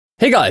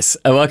Hey guys,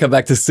 and welcome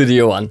back to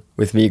Studio One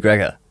with me,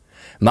 Gregor.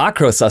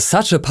 Macros are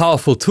such a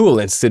powerful tool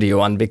in Studio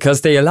One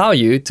because they allow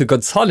you to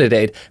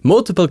consolidate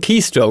multiple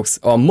keystrokes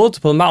or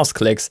multiple mouse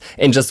clicks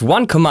in just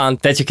one command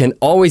that you can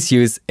always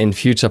use in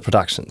future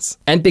productions.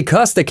 And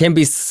because they can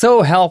be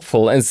so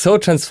helpful and so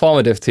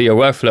transformative to your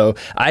workflow,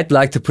 I'd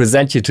like to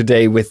present you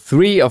today with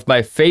 3 of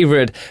my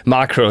favorite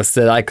macros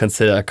that I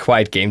consider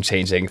quite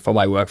game-changing for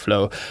my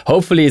workflow.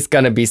 Hopefully it's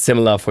gonna be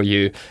similar for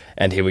you,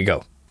 and here we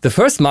go. The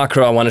first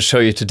macro I want to show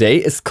you today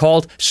is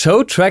called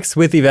Show Tracks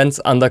with Events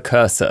under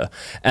Cursor.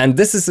 And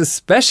this is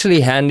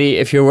especially handy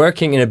if you're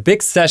working in a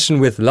big session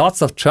with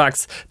lots of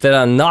tracks that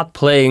are not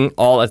playing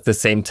all at the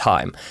same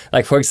time.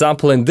 Like for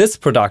example, in this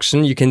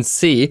production, you can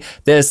see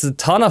there's a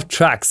ton of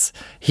tracks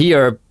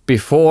here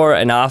before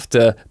and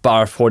after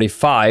bar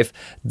 45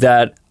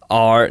 that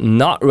are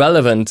not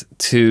relevant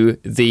to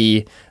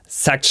the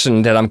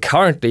section that I'm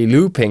currently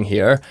looping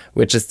here,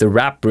 which is the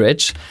rap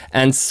bridge.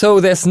 And so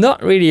there's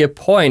not really a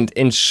point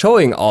in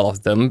showing all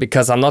of them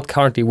because I'm not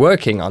currently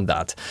working on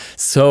that.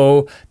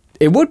 So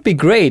it would be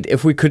great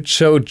if we could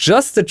show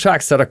just the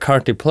tracks that are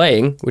currently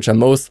playing, which are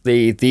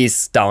mostly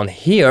these down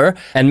here,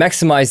 and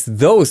maximize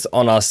those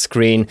on our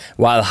screen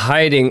while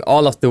hiding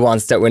all of the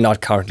ones that we're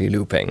not currently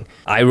looping.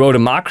 I wrote a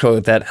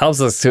macro that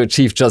helps us to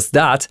achieve just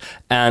that,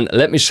 and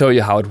let me show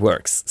you how it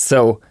works.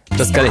 So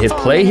just gotta hit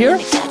play here.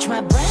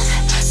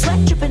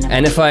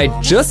 And if I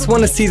just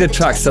want to see the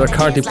tracks that are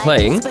currently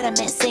playing,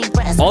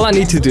 all I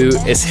need to do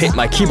is hit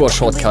my keyboard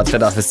shortcut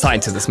that I've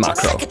assigned to this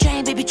macro.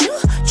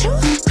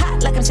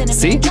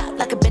 See?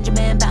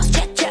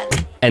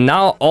 And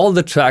now all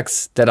the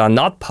tracks that are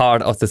not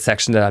part of the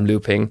section that I'm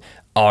looping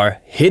are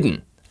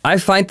hidden. I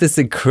find this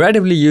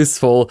incredibly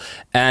useful,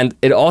 and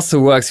it also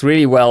works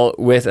really well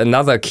with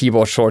another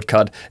keyboard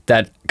shortcut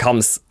that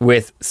comes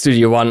with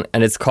Studio One,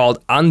 and it's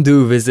called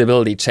Undo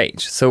Visibility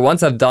Change. So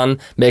once I've done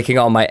making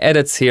all my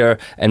edits here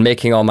and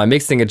making all my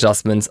mixing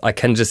adjustments, I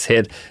can just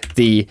hit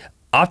the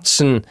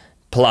Option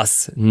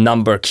plus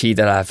number key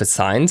that I have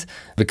assigned,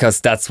 because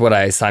that's what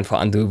I assigned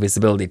for Undo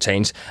Visibility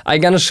Change.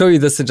 I'm gonna show you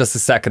this in just a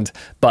second,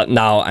 but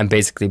now I'm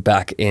basically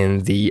back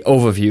in the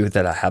overview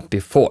that I had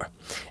before.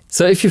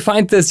 So if you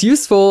find this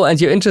useful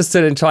and you're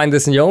interested in trying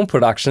this in your own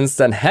productions,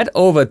 then head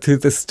over to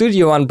the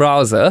Studio One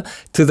browser,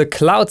 to the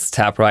Clouds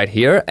tab right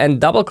here, and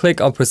double click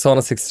on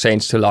PreSonus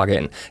Exchange to log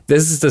in.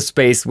 This is the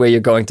space where you're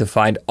going to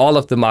find all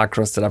of the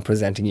macros that I'm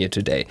presenting you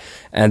today.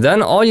 And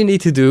then all you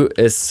need to do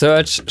is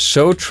search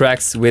Show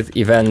Tracks with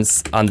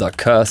Events under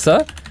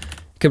Cursor.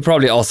 You can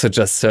probably also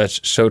just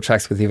search Show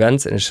Tracks with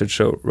Events and it should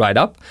show right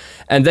up.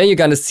 And then you're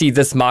gonna see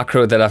this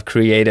macro that I've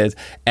created,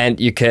 and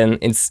you can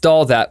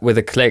install that with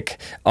a click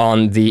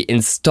on the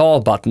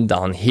Install button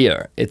down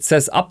here. It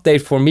says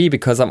Update for me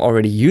because I'm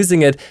already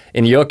using it.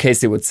 In your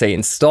case, it would say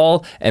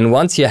Install. And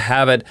once you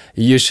have it,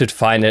 you should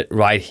find it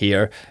right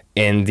here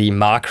in the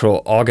macro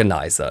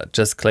organizer.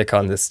 Just click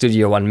on the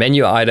Studio One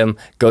menu item,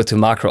 go to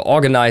macro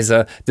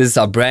organizer. This is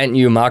our brand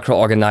new macro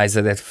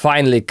organizer that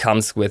finally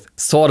comes with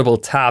sortable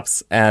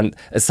tabs and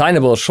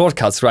assignable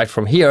shortcuts right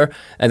from here.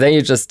 And then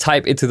you just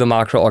type into the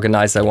macro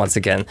organizer once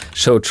again,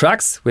 Show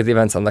Tracks with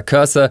Events under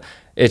Cursor.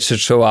 It should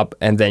show up,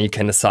 and then you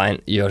can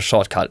assign your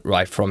shortcut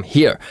right from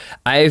here.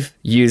 I've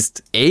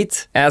used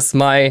 8 as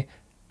my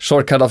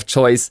shortcut of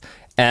choice,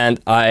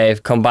 and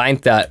I've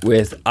combined that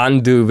with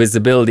Undo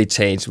Visibility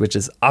Change, which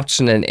is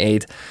Option and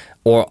 8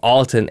 or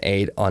Alt and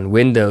 8 on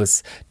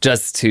Windows,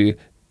 just to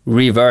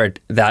revert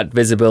that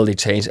visibility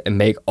change and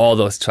make all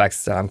those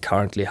tracks that I'm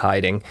currently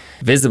hiding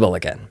visible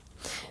again.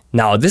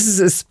 Now, this is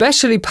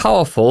especially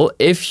powerful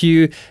if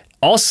you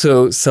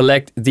also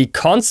select the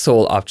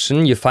console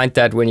option. You find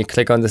that when you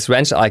click on this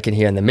wrench icon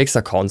here in the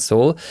mixer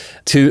console,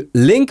 to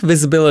link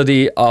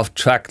visibility of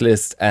track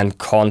list and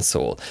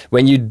console.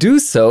 When you do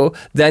so,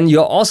 then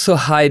you're also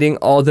hiding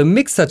all the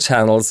mixer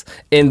channels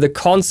in the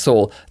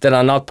console that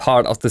are not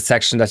part of the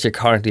section that you're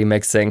currently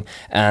mixing.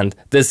 And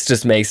this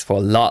just makes for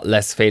a lot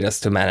less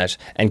faders to manage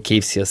and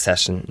keeps your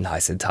session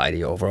nice and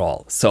tidy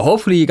overall. So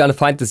hopefully you're gonna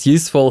find this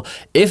useful.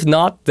 If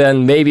not,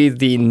 then maybe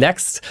the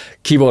next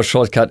keyboard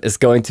shortcut is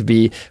going to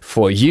be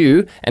for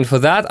you. And for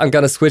that, I'm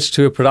gonna switch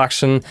to a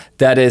production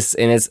that is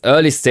in its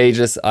early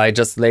stages. I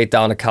just laid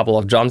down a couple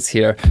of drums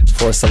here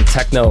for some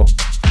techno.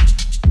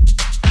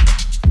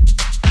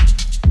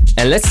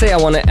 And let's say I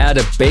want to add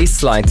a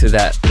bass line to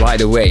that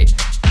right away.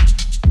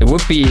 It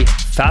would be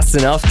fast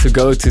enough to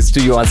go to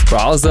Studio One's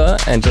browser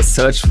and just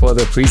search for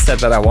the preset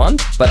that I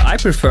want, but I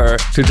prefer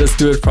to just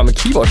do it from a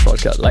keyboard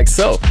shortcut, like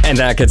so. And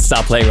then I can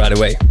start playing right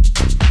away.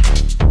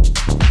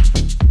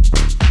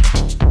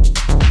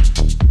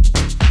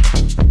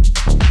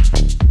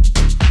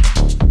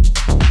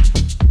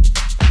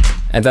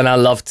 And then I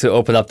love to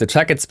open up the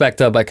track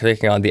inspector by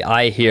clicking on the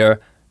eye here,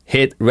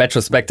 hit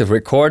retrospective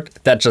record.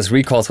 That just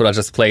recalls what I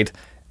just played,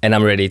 and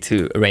I'm ready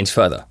to arrange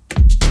further.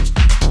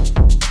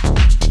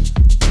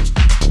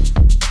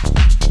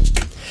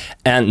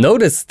 And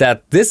notice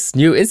that this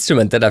new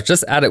instrument that I've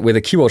just added with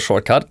a keyboard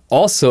shortcut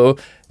also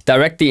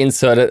directly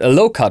inserted a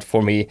low cut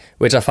for me,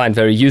 which I find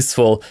very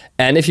useful.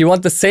 And if you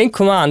want the same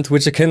command,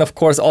 which you can of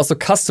course also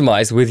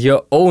customize with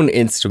your own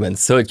instrument,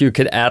 so you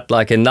could add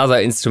like another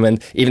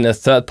instrument, even a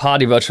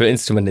third-party virtual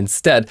instrument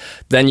instead,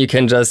 then you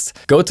can just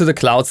go to the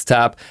Clouds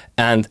tab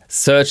and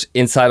search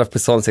inside of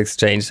PreSonus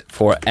Exchange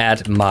for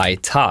Add My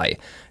Tie.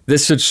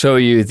 This should show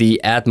you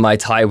the Add My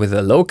Tie with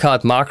a low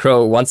cut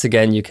macro. Once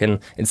again, you can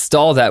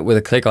install that with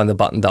a click on the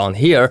button down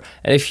here.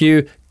 And if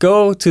you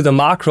go to the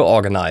macro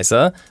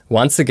organizer,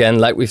 once again,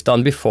 like we've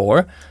done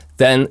before,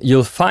 then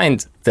you'll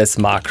find this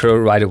macro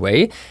right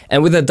away.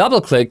 And with a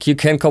double click, you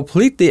can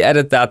completely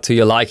edit that to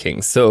your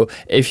liking. So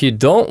if you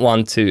don't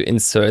want to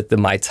insert the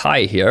My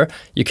Tie here,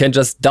 you can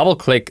just double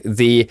click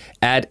the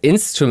Add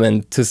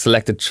Instrument to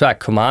Selected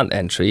Track command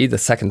entry, the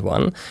second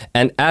one,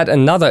 and add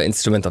another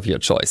instrument of your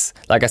choice.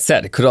 Like I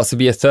said, it could also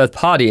be a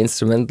third-party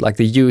instrument like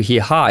the Yuhi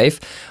Hive,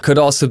 could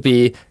also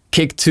be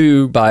Kick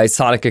 2 by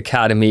Sonic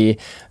Academy,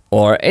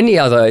 or any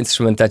other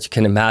instrument that you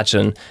can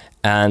imagine.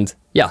 And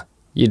yeah,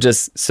 you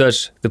just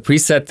search the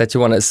preset that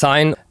you want to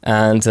assign,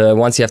 and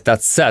once you have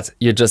that set,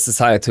 you just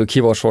assign it to a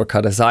keyboard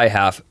shortcut as I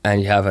have,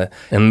 and you have an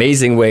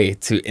amazing way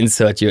to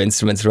insert your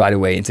instruments right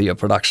away into your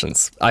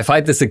productions. I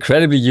find this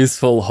incredibly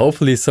useful,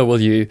 hopefully so will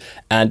you.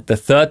 And the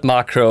third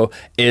macro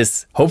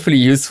is hopefully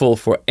useful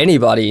for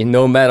anybody,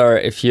 no matter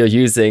if you're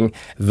using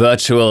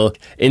virtual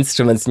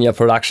instruments in your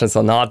productions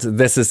or not.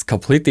 This is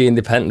completely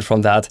independent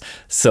from that.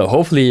 So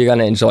hopefully you're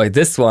gonna enjoy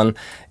this one.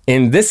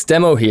 In this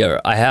demo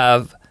here, I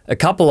have a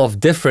couple of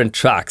different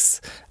tracks.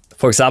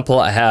 For example,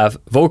 I have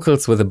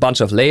vocals with a bunch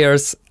of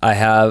layers, I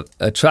have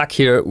a track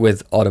here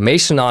with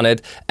automation on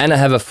it, and I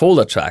have a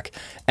folder track.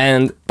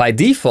 And by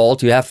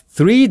default, you have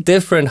 3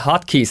 different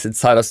hotkeys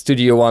inside of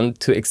Studio One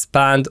to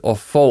expand or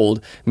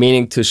fold,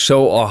 meaning to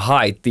show or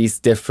hide these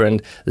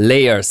different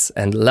layers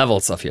and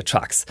levels of your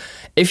tracks.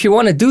 If you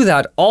want to do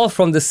that all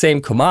from the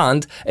same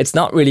command, it's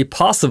not really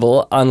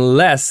possible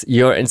unless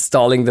you're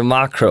installing the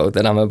macro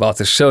that I'm about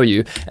to show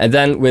you. And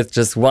then with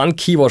just one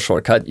keyboard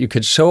shortcut, you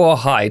could show or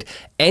hide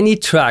any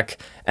track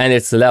and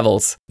its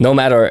levels, no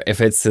matter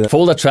if it's a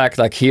folder track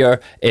like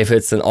here, if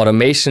it's an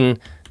automation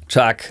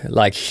track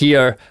like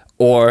here,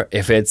 or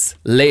if it's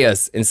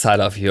layers inside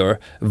of your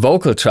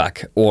vocal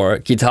track or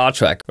guitar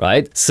track,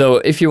 right? So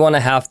if you want to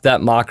have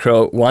that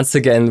macro, once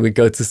again, we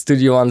go to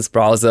Studio One's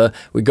browser,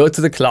 we go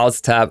to the Clouds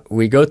tab,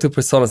 we go to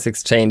PreSonus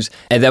Exchange,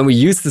 and then we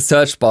use the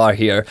search bar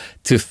here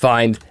to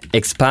find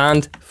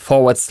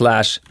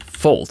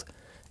expand/fold.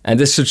 And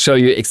this should show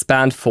you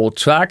expand fold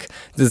track.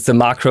 This is the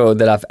macro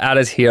that I've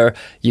added here.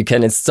 You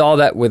can install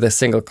that with a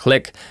single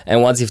click.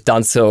 And once you've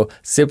done so,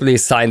 simply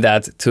assign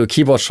that to a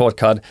keyboard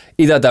shortcut,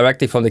 either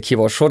directly from the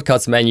keyboard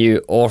shortcuts menu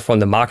or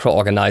from the macro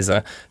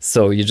organizer.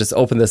 So you just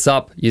open this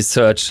up, you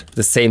search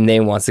the same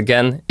name once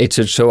again. It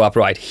should show up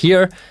right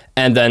here.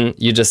 And then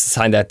you just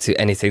assign that to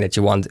anything that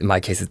you want. In my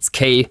case, it's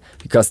K,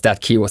 because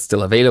that key was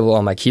still available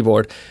on my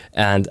keyboard.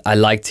 And I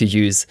like to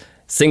use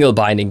single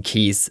binding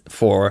keys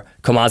for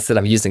commands that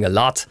I'm using a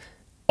lot.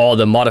 All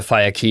the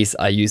modifier keys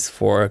I use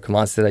for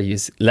commands that I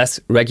use less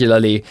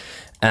regularly.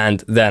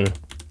 And then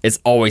it's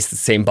always the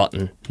same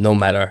button, no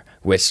matter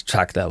which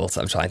track levels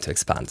I'm trying to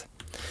expand.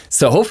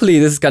 So hopefully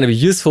this is going to be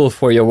useful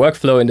for your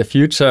workflow in the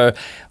future.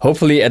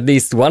 Hopefully at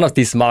least one of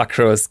these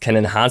macros can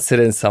enhance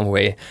it in some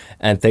way.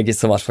 And thank you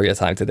so much for your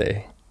time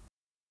today.